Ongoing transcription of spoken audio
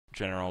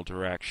general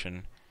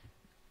direction.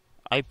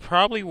 I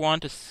probably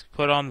want to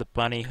put on the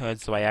bunny hood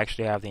so I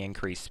actually have the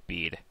increased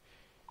speed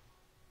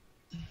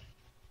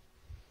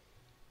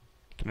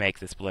to make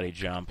this bloody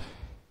jump.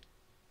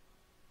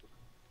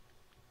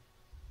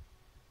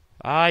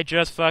 I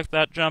just fucked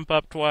that jump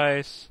up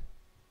twice.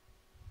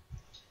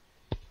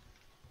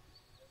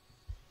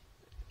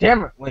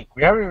 Damn it, Link,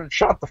 we haven't even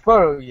shot the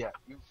photo yet,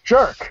 you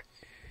jerk!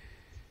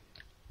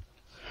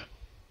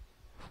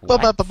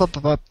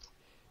 What?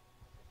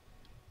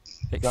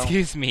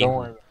 Excuse me. Don't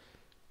worry.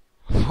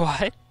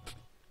 What?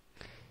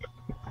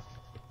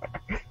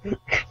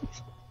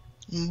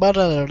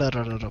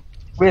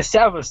 We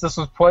established this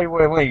was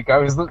Playboy Link. I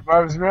was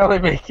really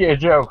making a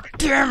joke.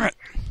 Damn it!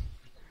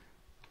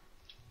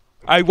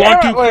 I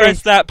want to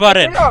press that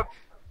button.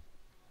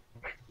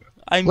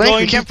 I'm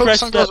going to press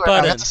that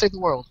button. I have to save the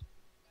world.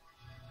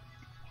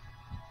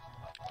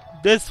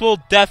 This will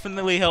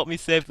definitely help me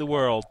save the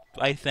world,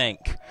 I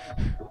think.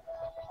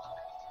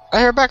 I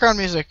hear background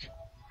music.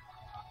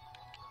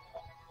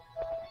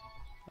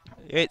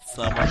 It's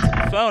someone's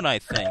phone, I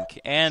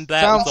think, and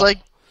that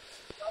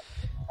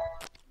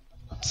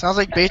sounds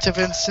like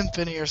Beethoven's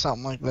symphony or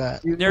something like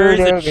that. There is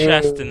a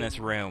chest in this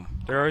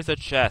room. There is a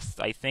chest.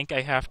 I think I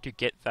have to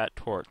get that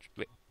torch.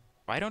 Wait,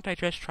 why don't I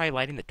just try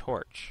lighting the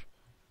torch?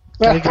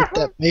 Gotta get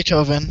that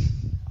Beethoven.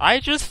 I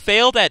just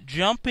failed at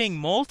jumping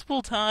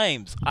multiple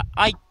times.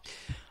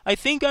 I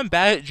think I'm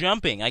bad at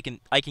jumping. I can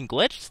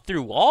glitch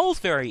through walls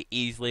very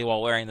easily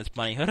while wearing this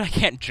bunny hood. I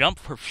can't jump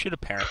for shit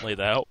apparently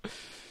though.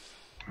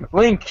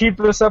 Link, keep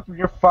this up or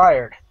you're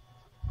fired.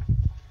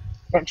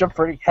 Can't jump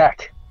for any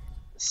heck.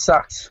 It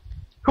sucks.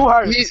 Who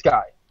hired this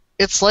guy?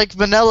 It's like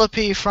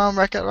Vanellope from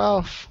Wreck-It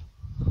Ralph.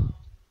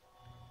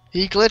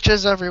 He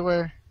glitches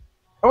everywhere.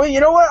 Oh, wait, you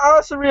know what? I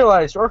also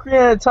realized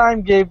Ocarina of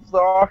Time gave the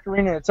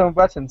Ocarina its own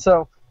button,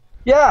 so,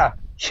 yeah.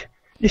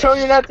 You don't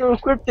even have to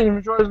equip it in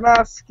Majora's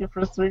Mask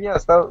for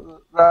 3DS.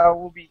 That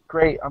will be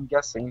great, I'm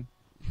guessing.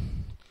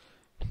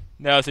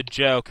 No, it's a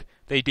joke.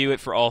 They do it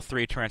for all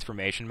 3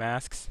 transformation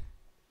masks.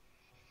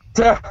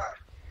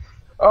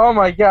 Oh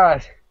my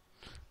god.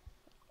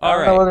 I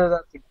don't know Alright. whether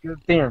that's a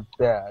good thing or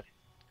bad.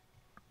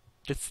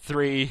 It's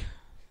 3.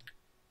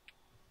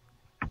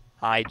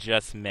 I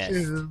just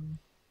missed.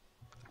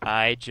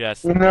 I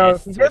just You know,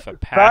 if missed you with get a the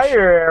passion.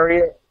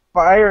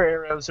 fire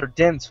arrows or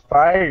dense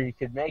fire, you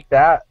could make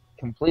that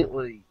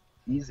completely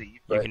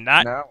easy. But You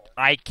cannot. no.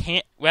 I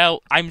can't.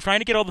 Well, I'm trying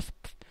to get all the.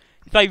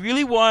 If I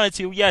really wanted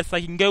to, yes,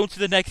 I can go to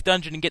the next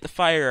dungeon and get the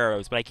fire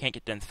arrows, but I can't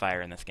get dense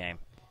fire in this game.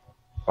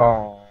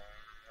 Oh.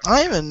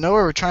 I don't even know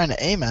where we're trying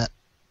to aim at.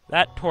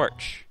 That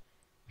torch.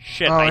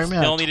 Shit, Oh, I aiming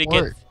still at need a to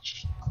get.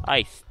 torch.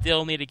 I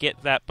still need to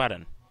get that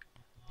button.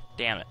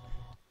 Damn it.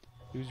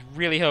 I was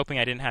really hoping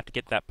I didn't have to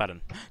get that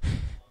button.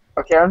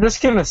 Okay, I'm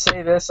just gonna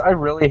say this. I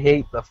really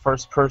hate the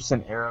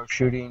first-person arrow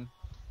shooting.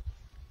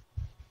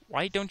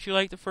 Why don't you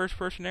like the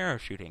first-person arrow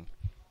shooting?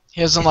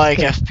 He doesn't like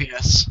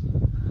FPS.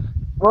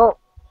 Well,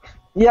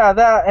 yeah,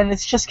 that, and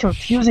it's just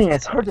confusing.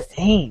 It's hard to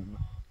aim.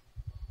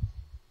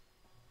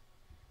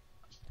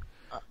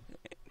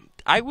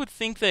 I would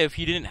think that if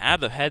you didn't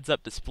have the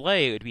heads-up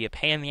display, it would be a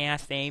pain in the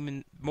ass to aim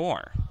and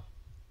more.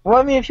 Well,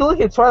 I mean, if you look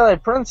at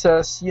Twilight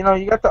Princess, you know,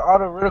 you got the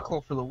auto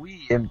reticle for the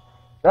Wii, and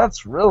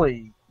that's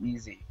really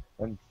easy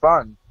and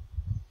fun.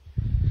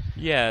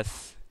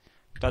 Yes,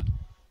 but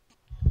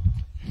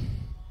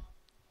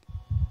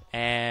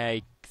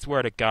I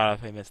swear to God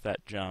if I missed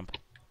that jump.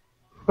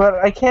 But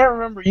I can't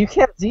remember. You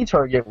can't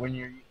Z-target when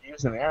you're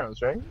using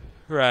arrows, right?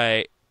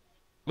 Right.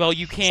 Well,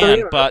 you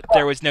can, but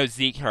there was no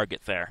Z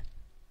target there.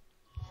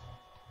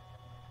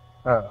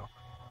 Oh.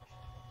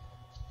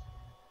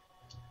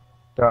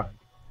 Done.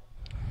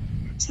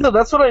 Still,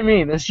 that's what I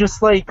mean. It's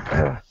just like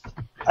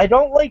I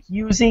don't like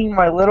using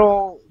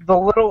the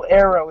little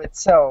arrow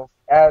itself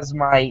as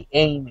my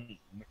aiming.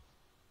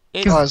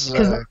 Because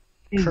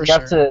you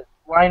have to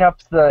line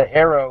up the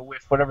arrow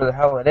with whatever the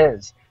hell it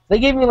is. They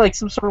gave me like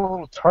some sort of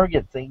little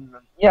target thing.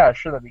 Yeah,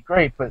 sure, that'd be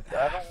great, but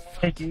I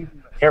don't like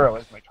using the arrow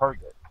as my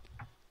target.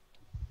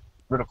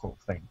 Critical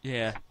thing.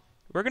 Yeah.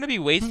 We're gonna be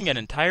wasting an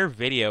entire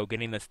video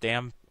getting this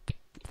damn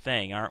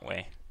thing, aren't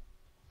we?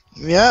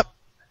 Yep.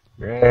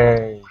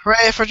 Yay.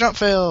 Hooray for jump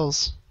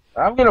fails.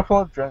 I'm gonna pull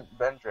up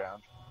Ben's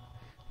round.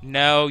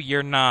 No,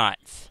 you're not.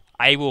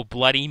 I will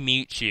bloody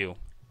mute you.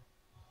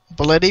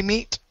 Bloody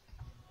meat?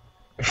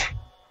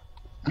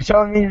 You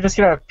telling me you're just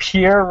gonna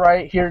appear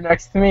right here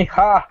next to me?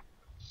 Ha!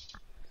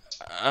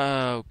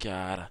 Oh,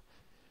 God.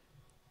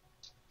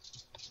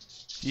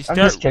 If you I'm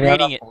just start kidding,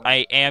 reading it,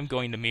 I am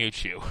going to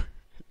mute you.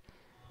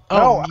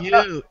 Oh, No,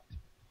 mute.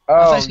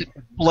 Oh, I said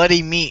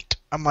bloody meat.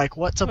 I'm like,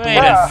 what's a Wait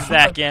bloody a meat?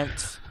 second.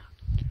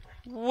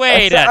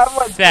 Wait I'm a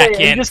like, saying,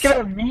 second. you're just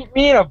gonna meet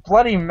me in a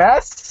bloody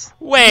mess?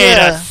 Wait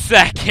a Yeah.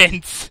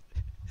 second.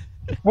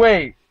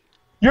 Wait,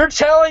 you're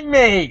telling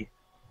me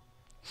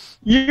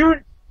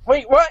wait,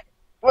 what?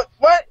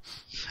 What?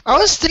 I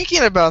was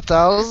thinking about that.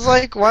 I was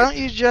like, why don't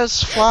you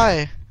just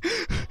fly?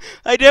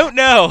 I don't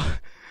know.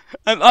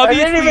 I'm I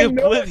didn't obviously even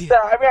notice oblivious.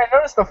 that. I mean, I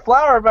noticed the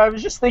flower, but I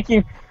was just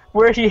thinking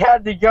where he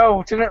had to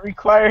go. Didn't it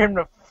require him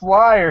to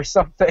fly or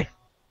something.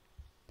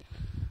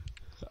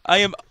 I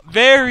am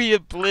very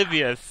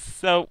oblivious,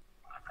 so...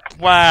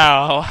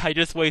 Wow, I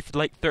just wasted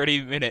like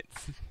 30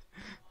 minutes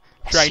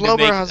trying to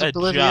make has a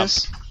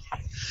oblivious. jump.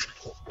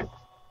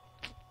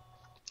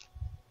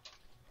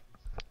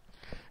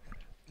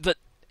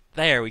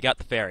 There, we got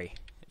the fairy.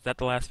 Is that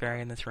the last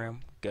fairy in this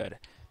room? Good.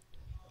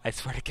 I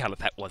swear to God if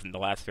that wasn't the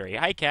last fairy.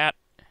 Hi, cat!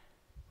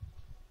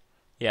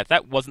 Yeah, if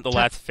that wasn't the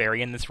last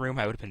fairy in this room,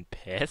 I would have been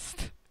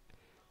pissed.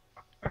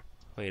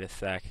 Wait a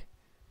sec.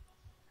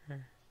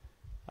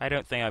 I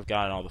don't think I've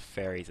gotten all the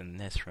fairies in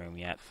this room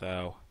yet,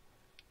 though.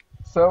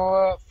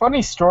 So,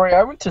 funny story,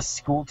 I went to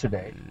school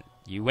today.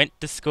 You went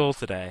to school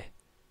today.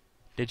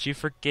 Did you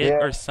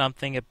forget or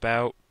something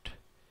about...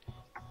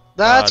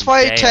 That's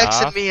why you day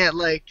texted off? me at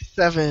like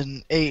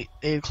 8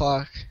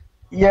 o'clock.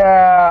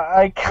 Yeah,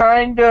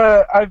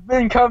 I've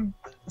become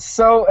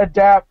so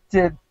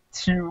adapted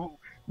to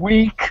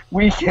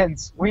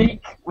weekends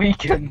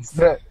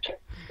that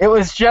it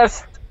was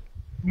just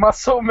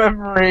muscle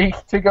memory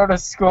to go to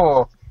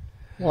school.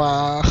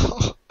 Wow.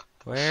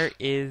 Where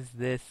is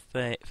this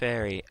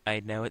fairy? I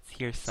know it's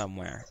here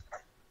somewhere.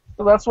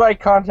 So that's why I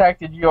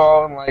contacted you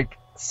all in like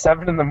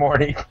 7 in the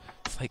morning.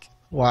 It's like,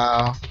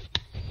 Wow.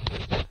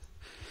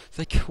 it's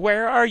like,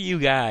 where are you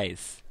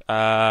guys?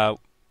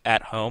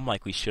 At home,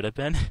 like we should have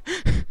been.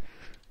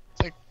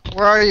 It's like,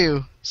 where are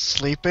you?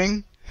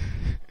 Sleeping?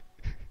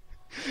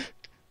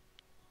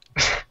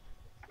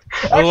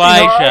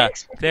 Elijah,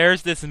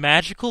 there's this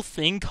magical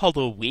thing called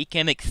a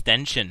weekend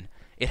extension.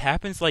 It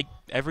happens like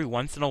every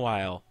once in a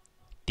while.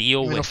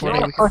 Deal with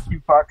it. Fuck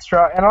you,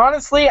 Foxtrot. And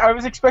honestly, I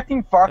was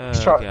expecting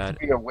Foxtrot God. to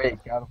be awake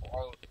out of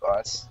all of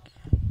us.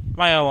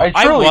 I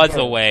was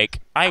awake.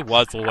 I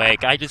was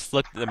awake. I just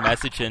looked at the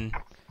message and...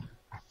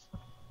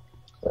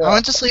 I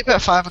went to sleep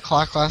at 5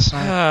 o'clock last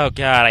night. Oh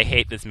god, I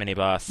hate this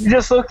mini-boss. You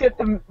just looked at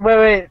the...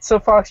 Wait, so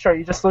Foxtrot,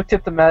 you just looked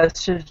at the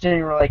message and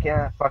you were like,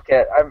 fuck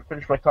it. I haven't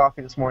finished my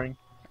coffee this morning.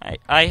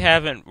 I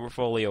haven't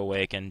fully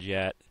awakened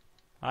yet.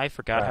 I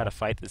forgot how to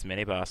fight this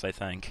mini-boss, I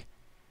think.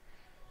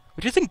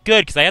 Which isn't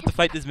good, because I have to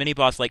fight this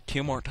mini-boss like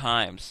 2 more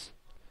times.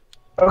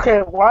 Okay,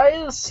 why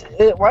is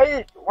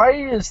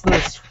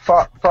this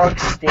Frog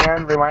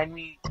stand remind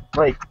me,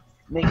 make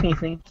me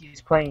think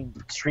he's playing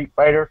Street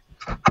Fighter?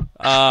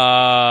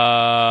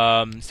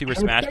 Super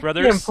Smash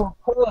Brothers?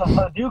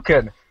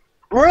 Hadouken!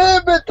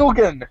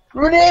 Ribbit-duken!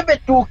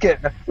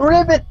 Ribbit-duken!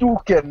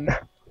 Ribbit-duken!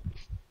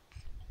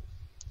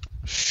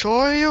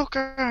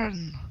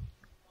 Shoryuken!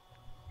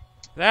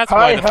 That's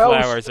why the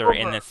flowers are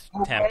in this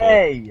temple.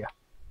 Hey.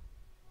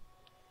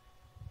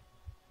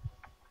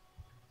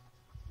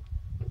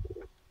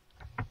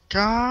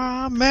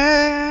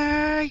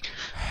 Kame!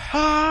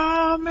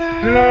 Kame!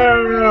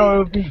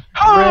 No, it would be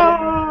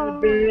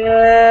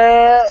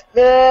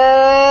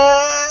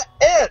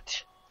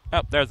it!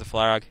 Oh, there's the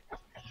flag.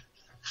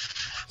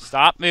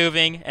 Stop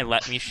moving and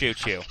let me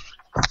shoot you.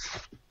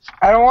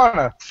 I don't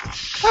wanna.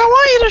 I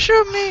want you to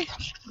shoot me!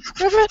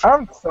 Ribbit!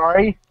 I'm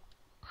sorry.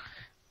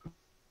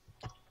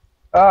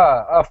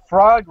 A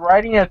frog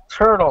riding a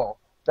turtle.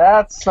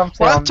 That's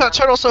something. Why is that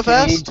turtle so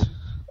fast?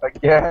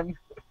 Again.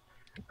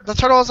 The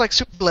turtle has like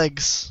super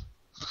legs.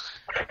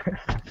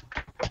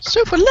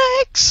 Super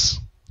legs!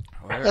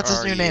 Where That's his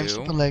are new name, you?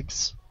 Super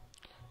Legs.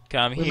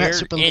 Come We here met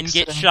Super and Legs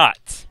get today.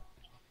 shot.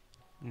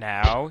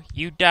 Now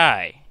you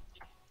die.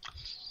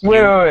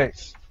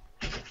 Wait.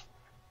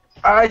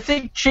 I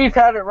think Chief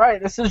had it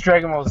right. This is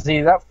Dragon Ball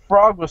Z. That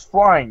frog was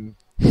flying.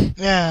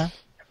 Yeah.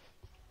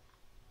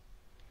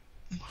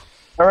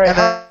 Alright, And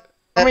how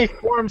many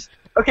forms?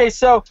 Okay,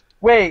 so,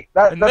 wait.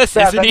 That's this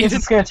sad. isn't That means even-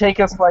 it's going to take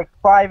us like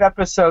 5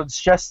 episodes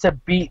just to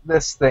beat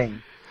this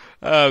thing.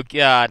 Oh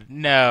god,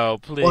 no,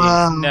 please,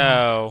 Wow.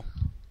 no.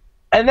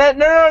 And then,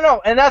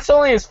 no. And that's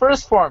only his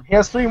first form. He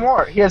has 3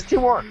 more. He has 2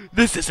 more.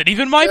 This isn't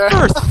even my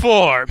first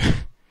form!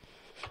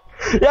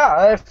 Yeah,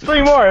 I have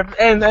 3 more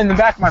in the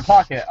back of my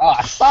pocket.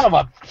 Ah, son of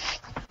a...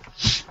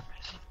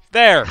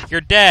 There, you're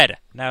dead.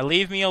 Now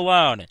leave me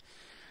alone.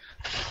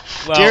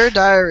 Well, Dear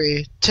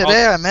Diary,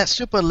 today I met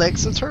Super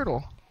Legs the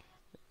turtle.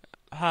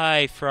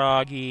 hi,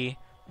 Froggy.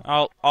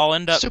 I'll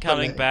end up Super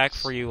coming legs. back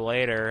for you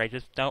later. I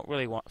just don't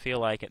really feel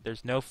like it.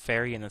 There's no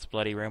fairy in this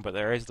bloody room, but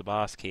there is the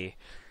boss key.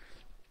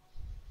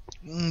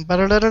 What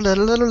are we gonna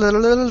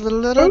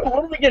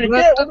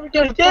get? What are we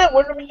gonna get?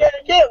 What are we gonna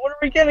get? What are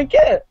we gonna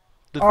get?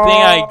 The thing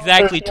I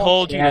exactly there's no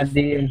told you.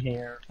 candy in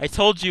here. I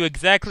told you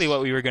exactly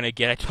what we were gonna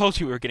get. I told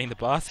you we were getting the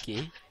boss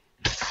key.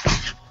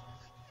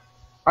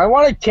 I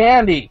wanted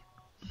candy,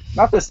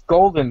 not this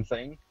golden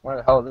thing. What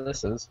the hell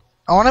this is?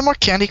 I wanted more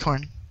candy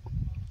corn.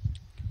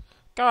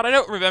 God, I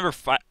don't remember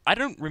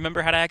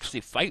how to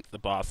actually fight the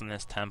boss in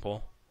this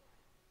temple.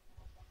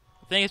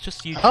 I think it's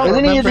just you. Oh,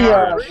 Isn't he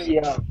remember-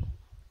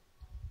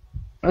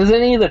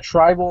 isn't he the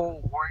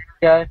tribal warrior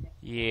guy?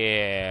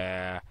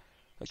 Yeah.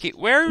 Okay,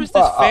 where is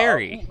this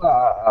fairy?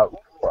 Why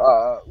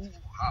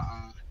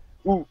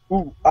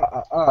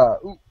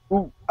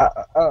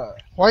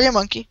are you a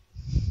monkey?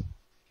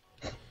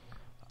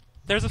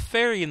 There's a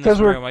fairy in this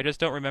 'Cause we're- room. I just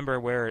don't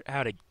remember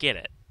how to get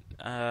it.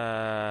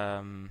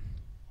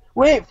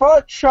 Wait,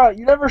 Foxtrot,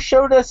 you never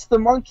showed us the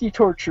monkey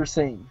torture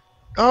scene.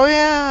 Oh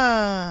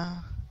yeah.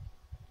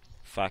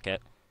 Fuck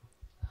it.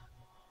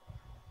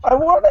 I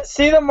want to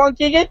see the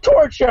monkey get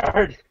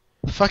tortured.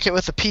 Fuck it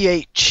with a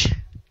PH.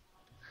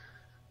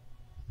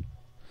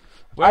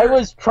 I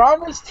was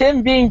promised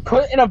him being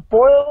put in a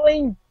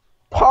boiling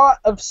pot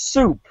of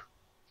soup.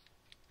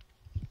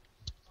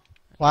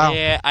 Wow.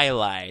 Yeah, I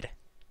lied.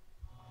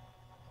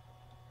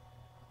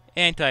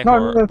 No, in the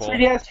Anti-horrible.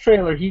 3DS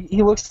trailer,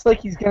 he looks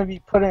like he's going to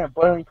be put in a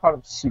boiling pot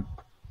of soup.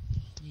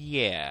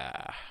 Yeah,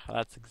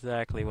 that's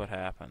exactly what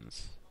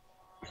happens.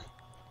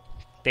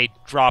 They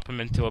drop him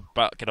into a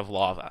bucket of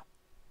lava.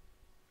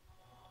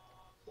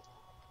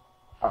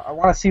 I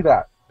want to see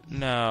that.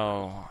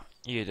 No,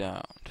 you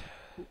don't.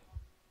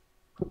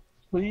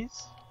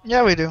 Please?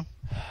 Yeah, we do.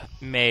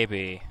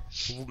 Maybe.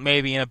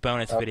 Maybe in a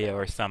bonus video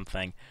or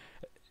something.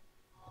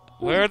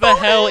 Where the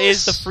hell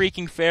is the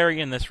freaking fairy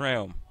in this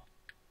room?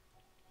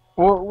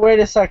 Well, wait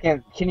a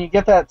second. Can you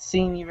get that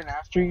scene even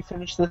after you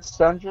finish this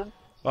dungeon?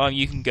 Well,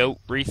 you can go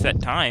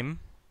reset time.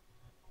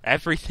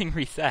 Everything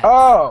resets.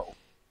 Oh!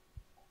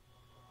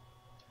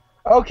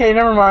 Okay,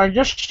 never mind.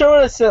 Just show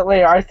us it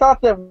later. I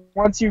thought that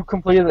once you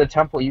completed the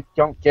temple, you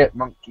don't get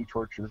monkey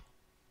torture.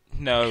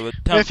 No, the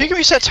But if you temple. can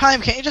reset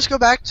time, can't you just go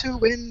back to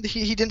when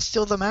he didn't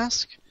steal the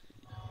mask?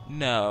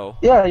 No.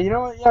 Yeah, you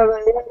know what? Yeah,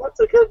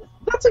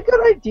 that's a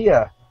good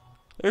idea.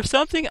 There's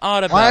something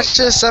odd about Why not just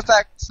that. set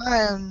that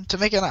time to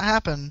make it not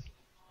happen?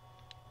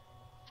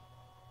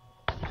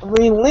 I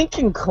mean, Link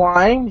can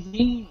climb.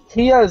 He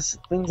has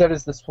things at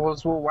his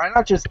disposal. Why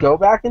not just go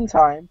back in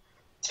time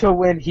to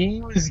when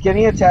he was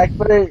getting attacked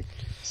by a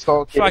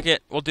skull kid? Fuck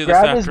it, we'll do this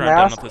Grab his after I'm done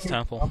mask with this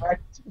and go temple. back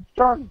to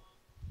John.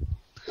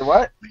 The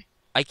what?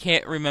 I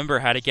can't remember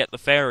how to get the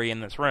fairy in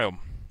this room.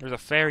 There's a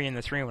fairy in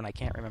this room and I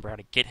can't remember how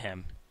to get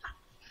him.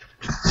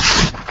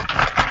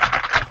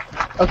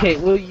 Okay,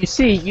 well, you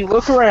see, you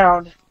look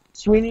around,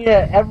 swinging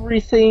at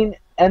everything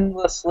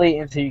endlessly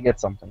until you get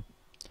something.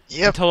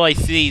 Yep. Until I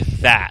see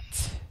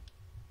that.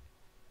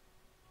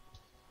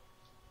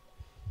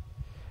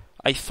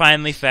 I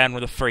finally found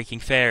where the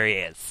freaking fairy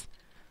is.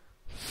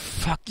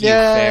 Fuck you,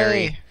 Yay.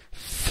 fairy.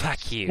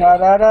 Fuck you. Da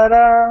da da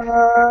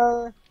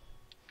da.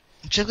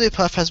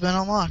 Jigglypuff has been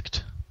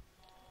unlocked.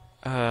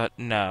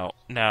 No.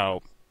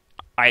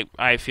 I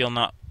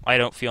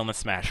don't feel in the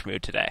Smash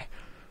mood today.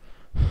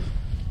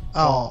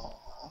 Oh.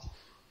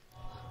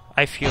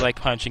 I feel like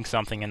punching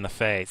something in the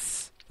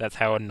face. That's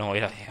how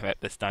annoyed I am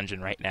at this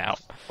dungeon right now.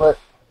 But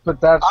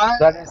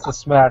that is the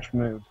Smash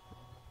move.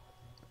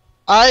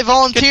 I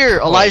volunteer Good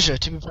point. Elijah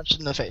to be punched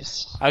in the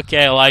face.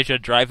 Okay, Elijah,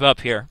 drive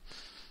up here.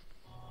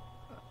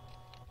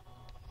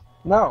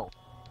 No.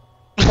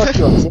 Fuck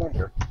you,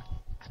 Alexander.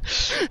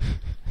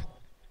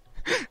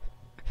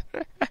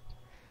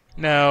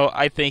 No,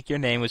 I think your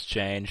name was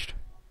changed.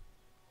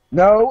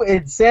 No,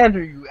 it's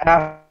Xander, you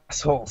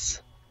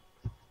assholes.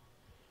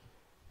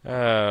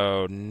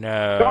 Oh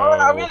no.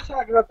 I'm going to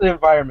talk about the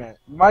environment.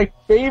 My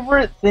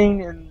favorite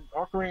thing in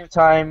Ocarina of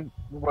Time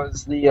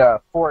was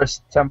the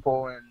forest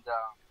temple and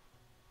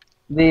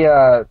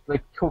the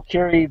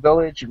Kokiri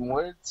village and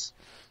woods.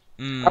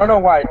 I don't know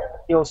why it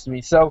appeals to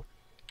me. So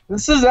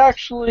this is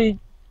actually,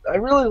 I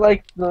really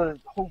like the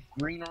whole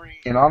greenery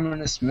and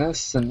ominous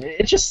mists, and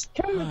it just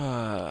kind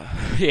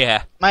of.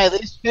 Yeah. My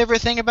least favorite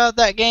thing about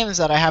that game is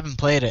that I haven't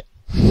played it.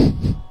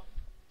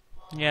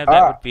 Yeah,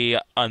 that would be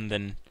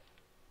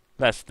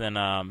less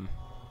than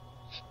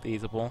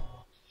feasible.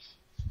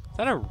 Is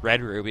that a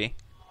red ruby?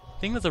 I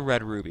think that's a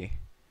red ruby.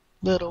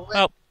 Little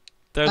Oh,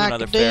 there's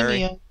another fairy.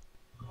 Macadamia.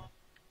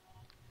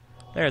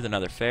 There's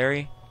another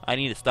fairy. I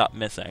need to stop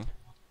missing.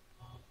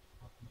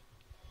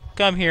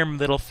 Come here,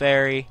 little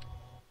fairy.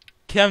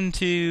 Come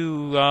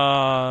to,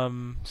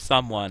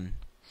 someone.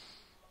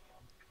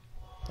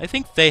 I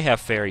think they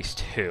have fairies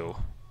too.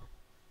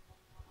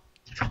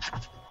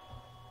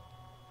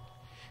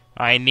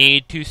 I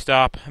need to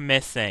stop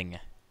missing.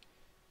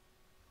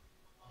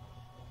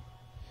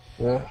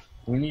 Yeah,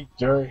 we need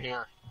dirt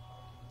here.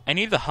 I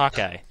need the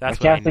Hawkeye. That's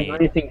I what I can't think need.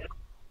 of anything.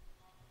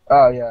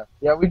 Oh, yeah.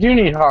 Yeah, we do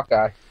need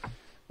Hawkeye.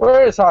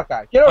 Where is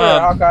Hawkeye? Get over there,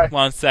 Hawkeye.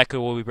 1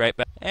 second, we'll be right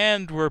back.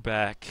 And we're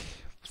back.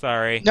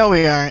 Sorry. No,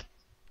 we aren't.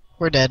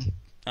 We're dead.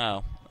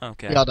 Oh,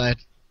 okay. We all died.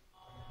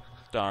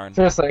 Darn.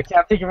 Seriously, I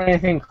can't think of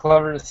anything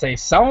clever to say.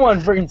 Someone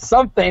bring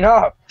something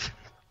up!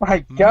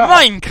 My god.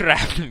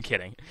 Minecraft! I'm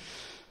kidding.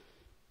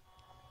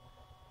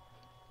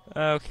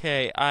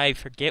 Okay, I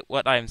forget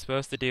what I'm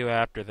supposed to do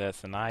after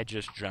this, and I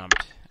just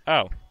jumped.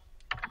 Oh.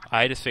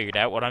 I just figured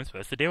out what I'm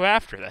supposed to do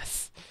after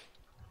this.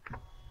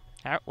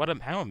 How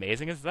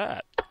amazing is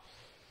that?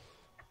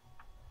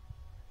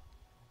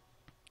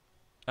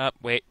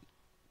 Wait.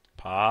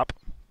 Pop,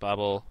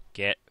 bubble,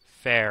 get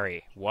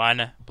fairy.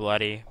 One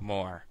bloody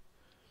more.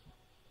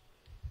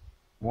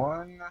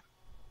 One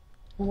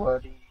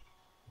bloody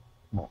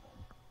moment.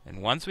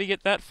 And once we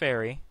get that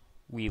fairy,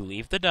 we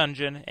leave the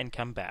dungeon and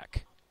come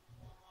back.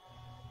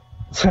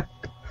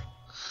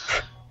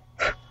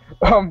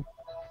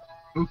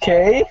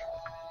 Okay.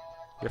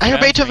 Your I hear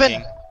phone's Beethoven.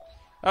 ringing.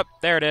 Oh,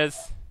 there it is.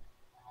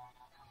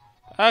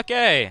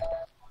 Okay.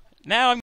 Now I'm